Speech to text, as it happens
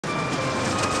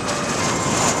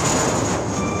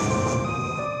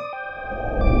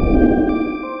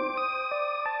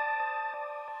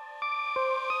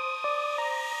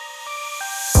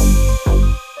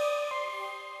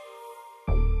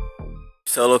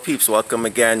Hello peeps, welcome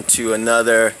again to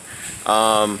another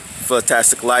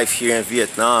Aphotasticlyfe here in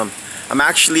Vietnam. I'm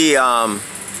actually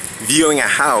viewing a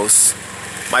house.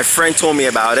 My friend told me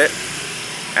about it,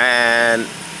 and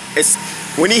it's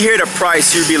when you hear the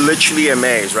price, you'll be literally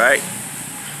amazed, right?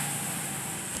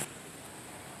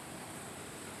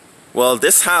 Well,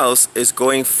 this house is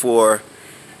going for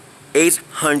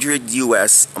 800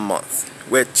 US a month,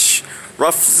 which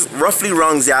roughly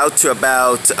rounds out to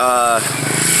about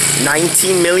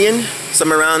 19 million,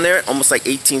 somewhere around there, almost like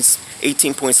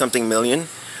 18 point something million.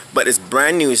 But it's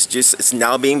brand new. It's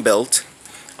now being built.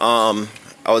 I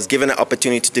was given an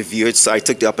opportunity to view it, so I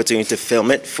took the opportunity to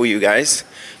film it for you guys,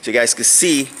 so you guys could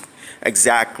see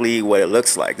exactly what it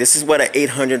looks like. This is what an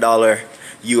 $800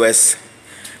 US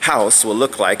house will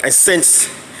look like. And since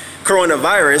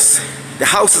coronavirus, the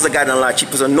houses have gotten a lot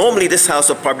cheaper. So normally this house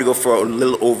will probably go for a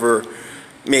little over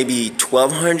maybe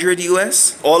 1,200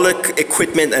 US. All the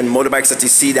equipment and motorbikes that you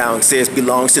see downstairs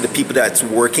belongs to the people that's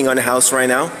working on the house right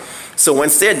now. So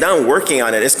once they're done working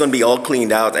on it, it's going to be all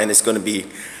cleaned out and it's going to be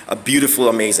a beautiful,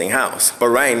 amazing house. But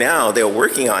right now they're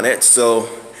working on it, so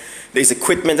there's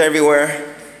equipment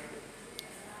everywhere,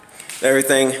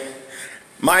 everything.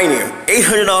 Mind you,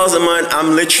 $800 a month,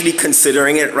 I'm literally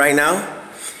considering it right now.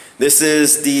 This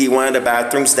is one of the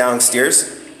bathrooms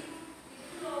downstairs.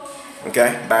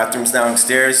 Okay, bathrooms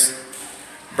downstairs,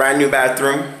 brand new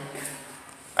bathroom.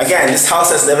 Again, this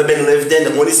house has never been lived in.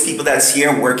 The only people that's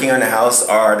here working on the house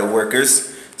are the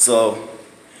workers. So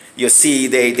you'll see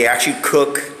they actually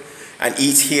cook and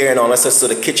eat here and all that stuff. So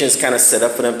the kitchen is kind of set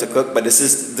up for them to cook. But this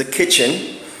is the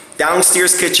kitchen,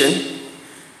 downstairs kitchen.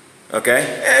 Okay,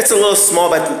 it's a little small,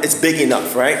 but it's big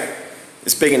enough, right?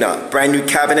 It's big enough. Brand new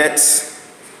cabinets.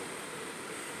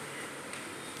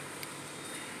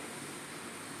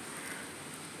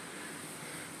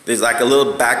 There's like a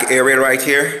little back area right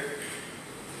here,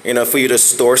 you know, for you to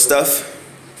store stuff.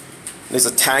 There's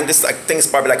a tank. This, I think it's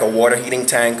probably like a water heating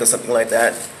tank or something like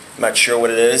that. I'm not sure what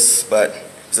it is, but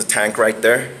there's a tank right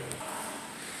there.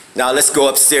 Now let's go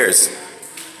upstairs.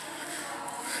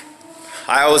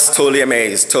 I was totally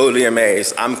amazed, totally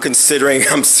amazed. I'm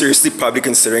seriously probably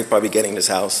considering getting this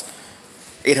house.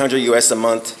 800 US a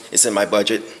month is in my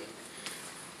budget.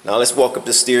 Now let's walk up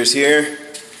the stairs here.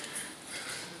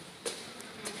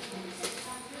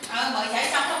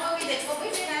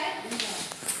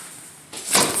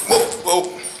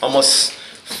 Whoa, almost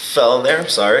fell there,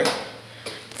 sorry.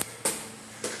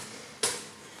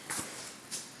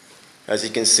 As you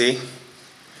can see,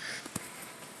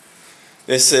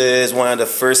 this is one of the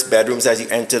first bedrooms as you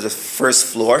enter the first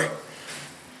floor.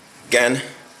 Again,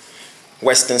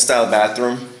 Western style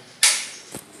bathroom.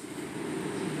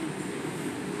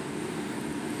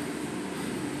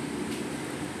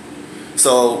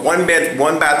 So one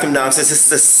bathroom downstairs. This is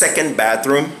the second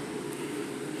bathroom.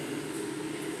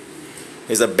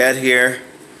 There's a bed here,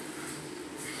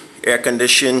 air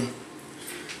conditioned,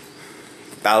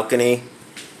 balcony.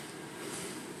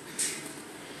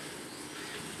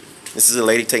 This is a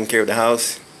lady taking care of the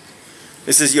house.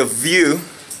 This is your view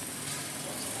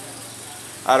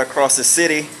out across the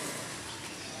city.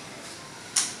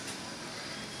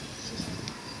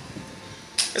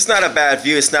 It's not a bad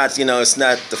view. It's not, you know, it's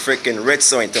not the freaking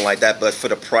Ritz or anything like that. But for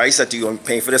the price that you're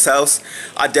paying for this house,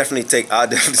 I'll definitely take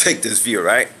this view,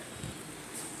 right?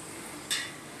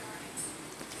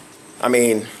 I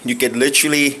mean, you could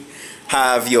literally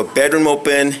have your bedroom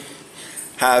open,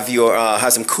 have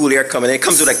some cool air coming in. It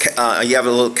comes with you have a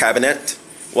little cabinet,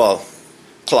 well,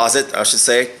 closet, I should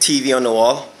say, TV on the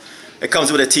wall. It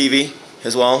comes with a TV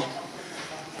as well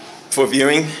for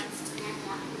viewing.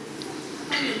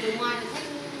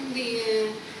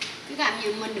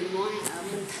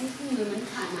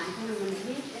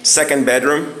 Second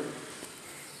bedroom.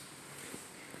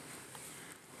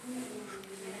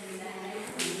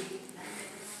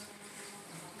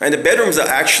 And the bedrooms are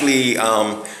actually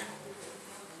not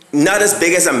as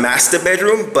big as a master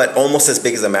bedroom, but almost as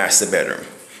big as a master bedroom.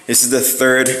 This is the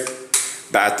third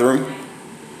bathroom.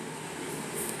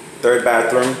 Third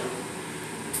bathroom.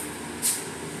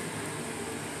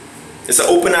 It's an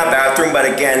open out bathroom, but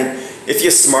again, if you're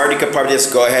smart, you could probably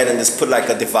just go ahead and just put like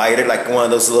a divider, like one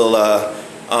of those little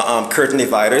curtain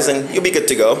dividers, and you'll be good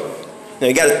to go. Now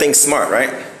you gotta think smart,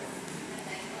 right?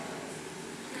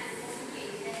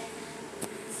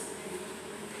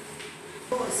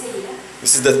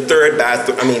 This is the third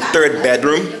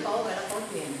bedroom.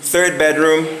 Third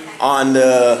bedroom on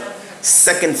the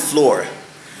second floor.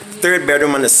 Third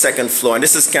bedroom on the second floor. And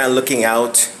this is kind of looking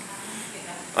out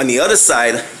on the other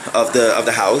side of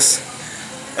the house.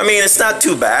 I mean, it's not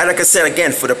too bad. Like I said,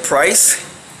 again, for the price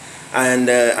and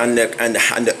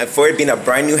for it being a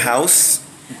brand new house,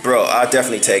 Bro, I'll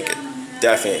definitely take it.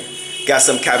 Definitely. Got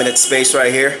some cabinet space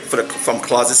right here from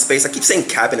closet space. I keep saying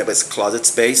cabinet, but it's closet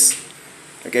space.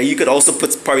 Okay, you could also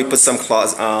probably put some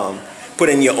put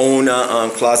in your own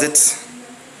closets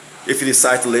if you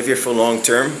decide to live here for long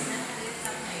term.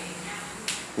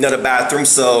 Another bathroom,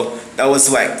 so that was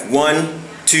like 1,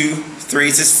 2, 3.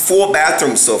 This is 4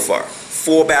 bathrooms so far.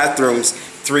 4 bathrooms,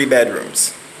 3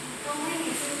 bedrooms.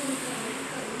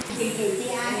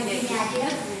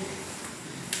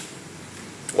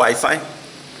 Wi-Fi?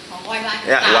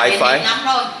 Yeah, Wi-Fi.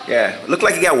 Yeah, look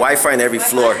like you got Wi-Fi on every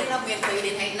floor.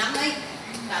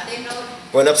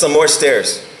 Went up some more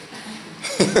stairs.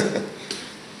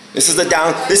 This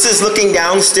is looking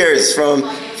downstairs from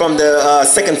the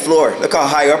 2nd floor. Look how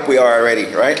high up we are already,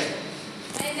 right?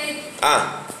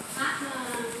 Ah.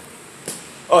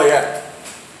 Oh yeah.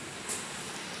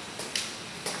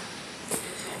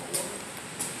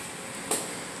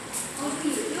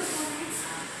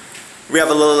 We have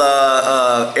a little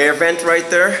air vent right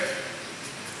there.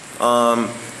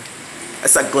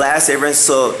 It's a glass air vent,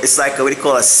 so it's like what do you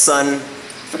call a sun? I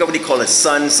forgot what you call it,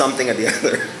 sun something or the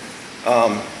other.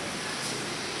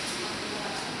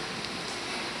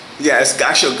 Yeah, it's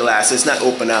actual glass, so it's not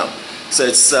open out. So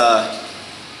it's I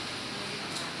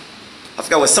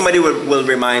forgot what somebody will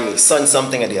remind me, sun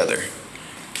something or the other.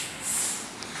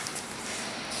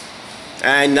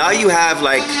 And now you have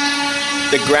like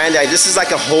the grand, this is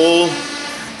like a whole,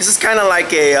 this is kind of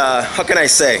like a, how can I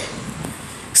say?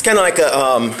 It's kind of like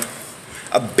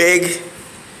a big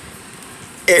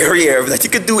area that you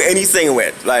could do anything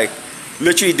with. Like,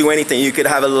 literally do anything. You could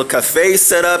have a little cafe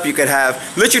set up. You could have,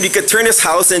 literally you could turn this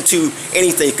house into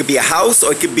anything. It could be a house,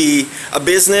 or it could be a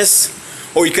business,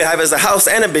 or you could have it as a house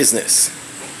and a business.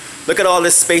 Look at all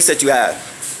this space that you have.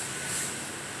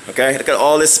 Okay, look at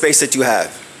all this space that you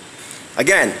have.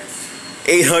 Again,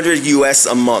 800 US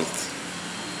a month.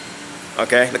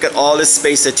 Okay, look at all this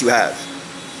space that you have.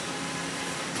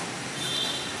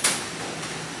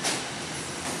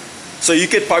 So you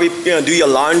could probably, you know, do your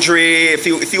laundry. If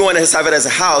you want to have it as a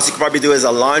house, you could probably do it as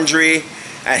a laundry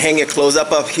and hang your clothes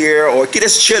up here, or you could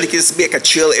just chill. It could just be like a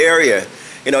chill area.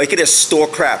 You know, you could just store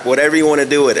crap, whatever you want to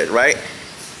do with it, right?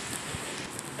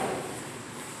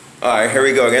 All right, here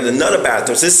we go again. Another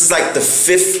bathroom. So this is like the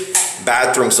 5th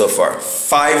bathroom so far.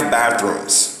 5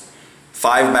 bathrooms.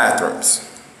 5 bathrooms.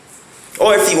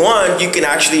 Or if you want, you can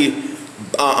actually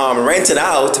rent it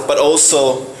out, but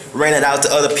also rent it out to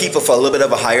other people for a little bit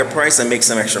of a higher price and make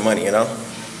some extra money, you know?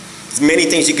 There's many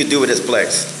things you could do with this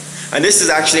place. And this is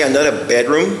actually another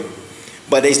bedroom,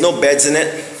 but there's no beds in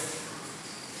it.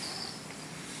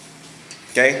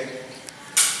 Okay?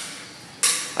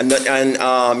 And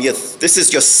this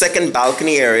is your 2nd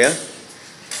balcony area,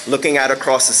 looking out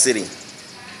across the city.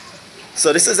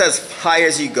 So this is as high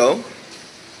as you go.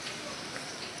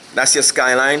 That's your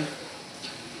skyline.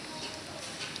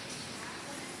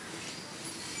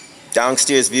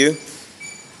 Downstairs view.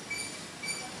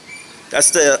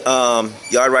 That's the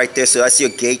yard right there, so that's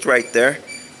your gate right there.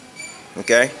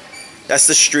 Okay, that's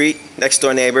the street, next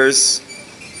door neighbors.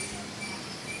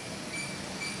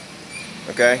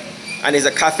 Okay, and there's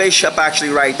a cafe shop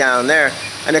actually right down there.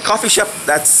 And the coffee shop,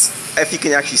 that's, if you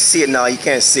can actually see it now, you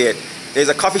can't see it. There's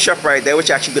a coffee shop right there which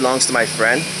actually belongs to my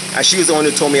friend, and she was the one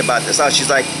who told me about this house. She's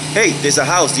like, hey, there's a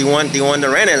house, do you want to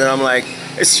rent it? And I'm like,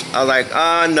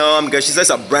 no, I'm good. She says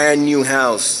it's a brand new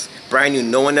house, brand new,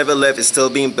 no one ever lived, it's still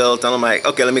being built. And I'm like,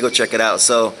 okay, let me go check it out.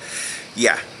 So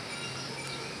yeah,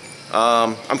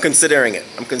 I'm considering it.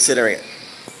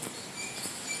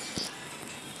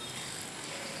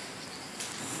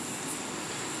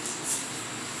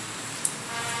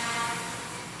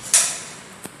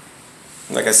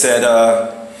 Like I said,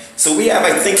 so we have,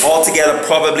 I think, altogether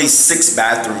probably 6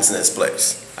 bathrooms in this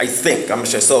place. I think, I'm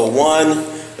sure. So 1,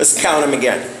 let's count them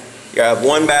again. You have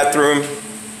 1 bathroom.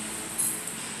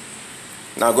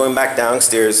 Now going back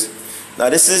downstairs. Now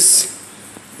this is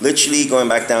literally going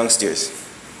back downstairs.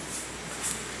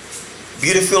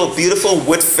 Beautiful, beautiful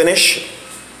wood finish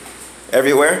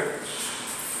everywhere.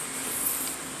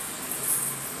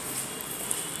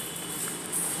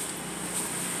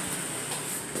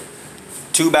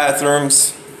 Two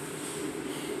bathrooms,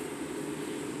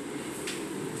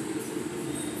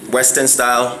 Western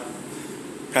style,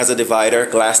 has a divider,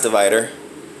 glass divider.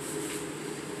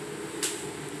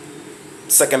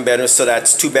 2nd bedroom, so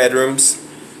that's 2 bedrooms,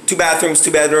 2 bathrooms,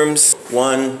 2 bedrooms.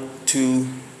 1, 2,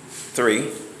 3,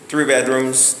 3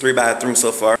 bedrooms, 3 bathrooms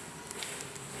so far.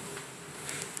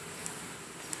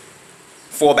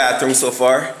 4 bathrooms so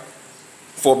far,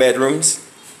 4 bedrooms.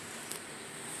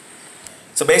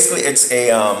 So basically it's a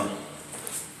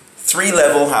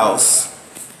 3-level house,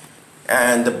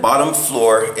 and the bottom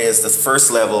floor is the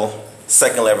first level,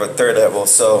 second level, third level.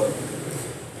 So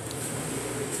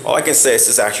all I can say is this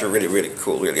is actually really, really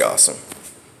cool, really awesome.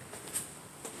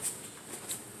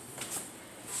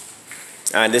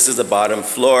 And this is the bottom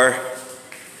floor.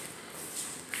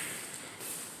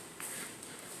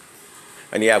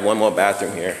 And you have one more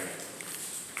bathroom here.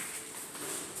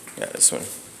 Yeah, this one.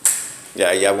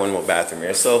 Yeah, you have one more bathroom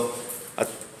here. So I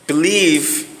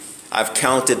believe I've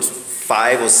counted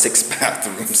 5 or 6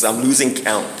 bathrooms. I'm losing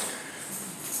count.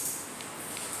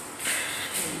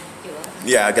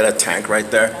 Yeah, I got a tank right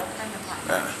there.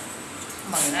 Yeah.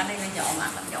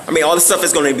 I mean, all the stuff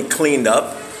is going to be cleaned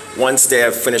up once they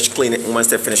have finished cleaning, once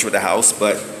they're finished with the house.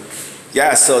 But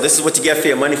yeah, so this is what you get for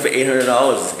your money for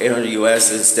 $800. 800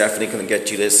 US is definitely going to get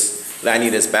you this, land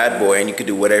you this bad boy, and you can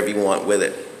do whatever you want with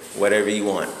it, whatever you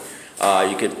want.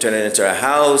 You could turn it into a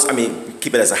house. I mean,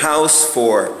 keep it as a house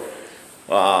for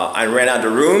and rent out the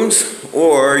rooms,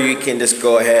 or you can just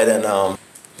go ahead and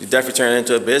you definitely turn it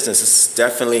into a business. It's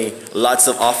definitely lots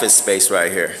of office space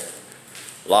right here.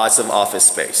 Lots of office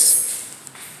space.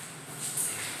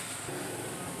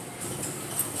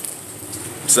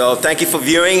 So thank you for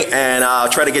viewing, and I'll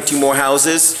try to get you more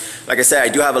houses. Like I said, I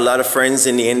do have a lot of friends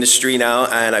in the industry now,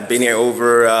 and I've been here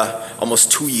over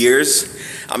almost 2 years.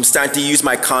 I'm starting to use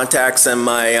my contacts and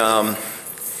my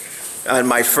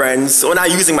friends, well,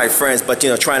 not using my friends, but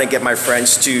trying to get my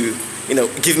friends to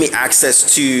give me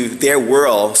access to their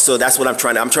world. So that's what I'm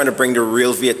trying to bring the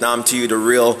real Vietnam to you, the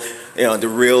real the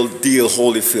real deal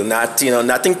Holyfield, not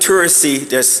nothing touristy,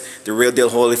 just the real deal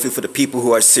Holyfield for the people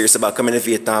who are serious about coming to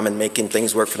Vietnam and making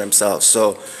things work for themselves.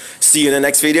 So see you in the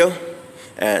next video,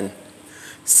 and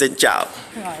xin chào.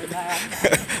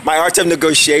 My art of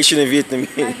negotiation in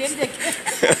Vietnamese.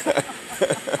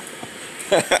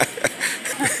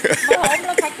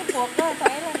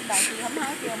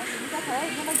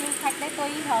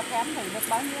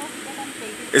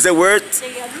 Is it worth?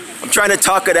 I'm trying to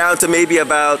talk it down to maybe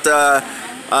about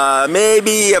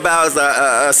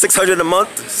 600 a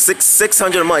month.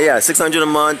 600 a month. Yeah, 600 a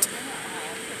month.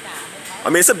 I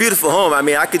mean, it's a beautiful home. I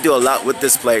mean, I could do a lot with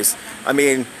this place. I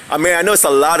mean, I know it's a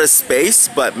lot of space,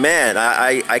 but man,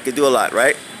 I could do a lot,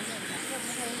 right?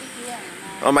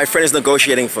 Oh, my friend is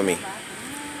negotiating for me.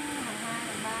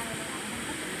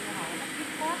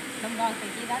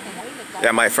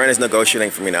 Yeah, my friend is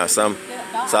negotiating for me now.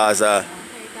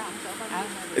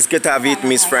 It's good to have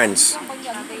Vietnamese friends.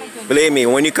 Believe me,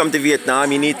 when you come to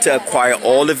Vietnam, you need to acquire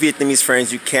all the Vietnamese friends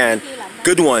you can.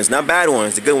 Good ones, not bad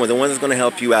ones. The good ones, the ones that's going to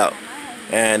help you out.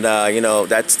 And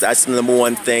that's the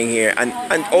 #1 thing here. And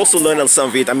also learn some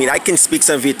Vietnamese. I mean, I can speak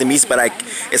some Vietnamese, but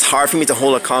it's hard for me to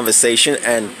hold a conversation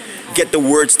and get the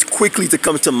words quickly to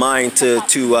come to mind to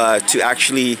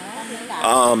actually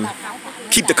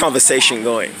keep the conversation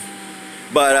going.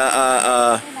 But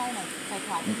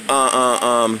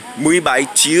Mui Bai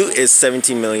Chiu is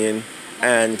 17 million,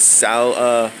 and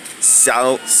Sao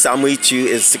Mui Chiu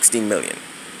is 16 million.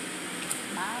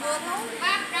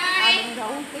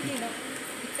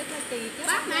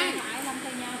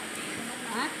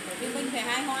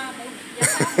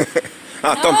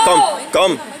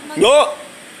 Come. No.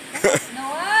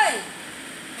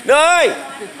 No.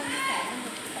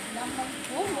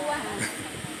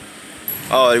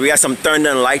 Oh, we got some thunder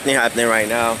and lightning happening right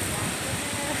now.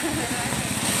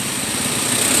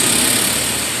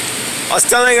 I was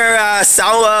telling her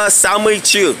Sao Mui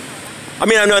Chiu. I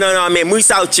mean, no. I mean Mui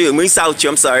Sao Chiu. I'm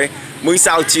sorry. Mui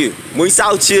Sao Chiu. Mui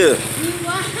Sao Chiu.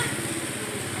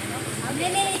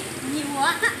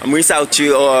 Mui Sao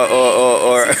Chiu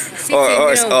or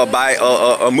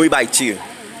Mui Bai Chiu.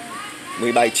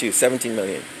 Mui Bai Chiu. 17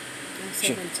 million.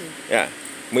 17. Yeah.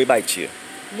 Mui Bai Chiu.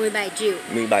 Mui Bai Chiu.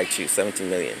 Mui Bai Chiu. 17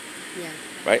 million. Yeah.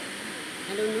 Right?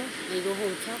 I don't know. I go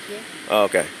home shop, yeah. Oh,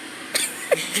 okay.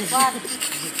 You want?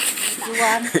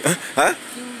 Huh?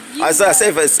 I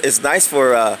say it's nice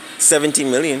for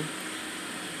 17 million.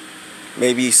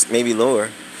 Maybe lower.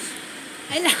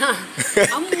 I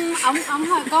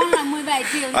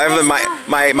have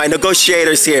my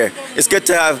negotiators here. It's good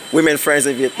to have women friends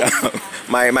in Vietnam.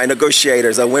 my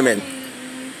negotiators are women.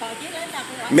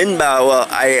 Minh Bao, well,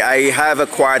 I have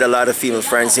acquired a lot of female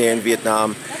friends here in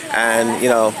Vietnam, and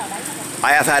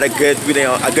I have had a good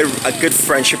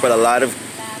friendship with a lot of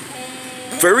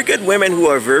very good women who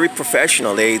are very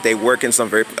professional. They work in some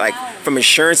very, like, from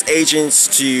insurance agents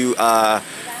to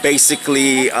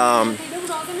basically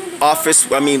office,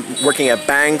 I mean, working at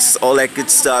banks, all that good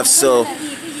stuff. So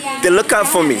they look out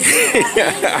for me.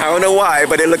 I don't know why,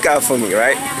 but they look out for me,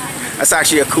 right? That's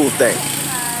actually a cool thing.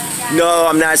 No,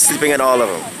 I'm not sleeping at all of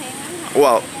them.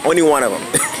 Well, only one of them.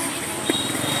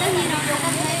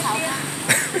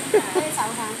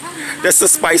 Just to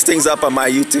spice things up on my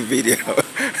YouTube video.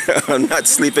 I'm not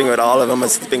sleeping with all of them, I'm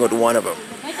sleeping with one of them.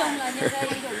 Nói chung là như đây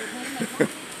đủ thêm này.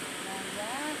 Giá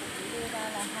chị đưa ra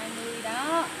là 20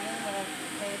 đó, nhưng mà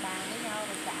về bàn với nhau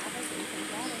rồi trả với chị thì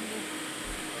giá bao nhiêu?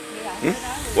 Đi ở cái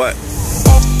đó. What?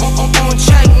 On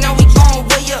track, now we gon'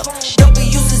 way up. W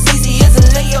is as easy as a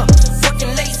layup.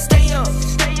 Working late, stay up.